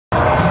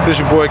This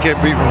your boy KB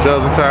from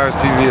Dubs and Tires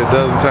TV at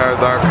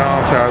dubsandtires.com.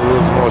 Tires, wheels,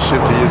 and more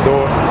shipped to your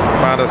door.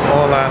 Find us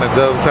online at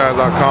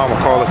dubsandtires.com or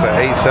call us at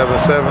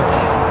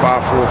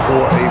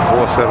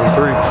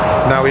 877-544-8473.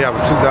 Now we have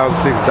a 2006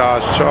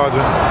 Dodge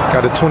Charger.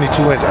 Got a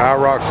 22-inch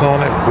Irocs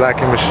on it,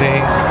 blackened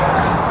machine.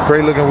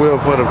 Great looking wheel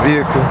for the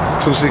vehicle.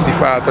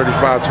 265,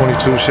 35, 22,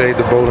 shade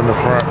the bolt in the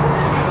front.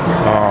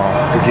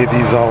 To get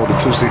these on with the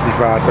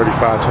 265, 35,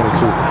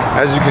 22.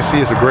 As you can see,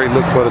 it's a great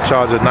look for the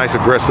Charger. Nice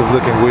aggressive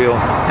looking wheel.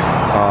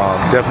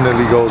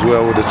 Definitely goes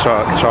well with the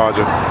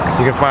Charger.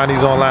 You can find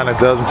these online at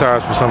Dubs and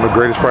Tires for some of the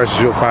greatest prices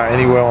you'll find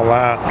anywhere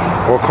online,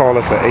 or call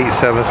us at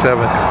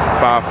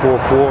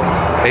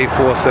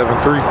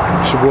 877-544-8473.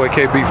 It's your boy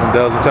KB from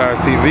Dubs and Tires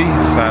TV,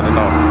 signing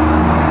off.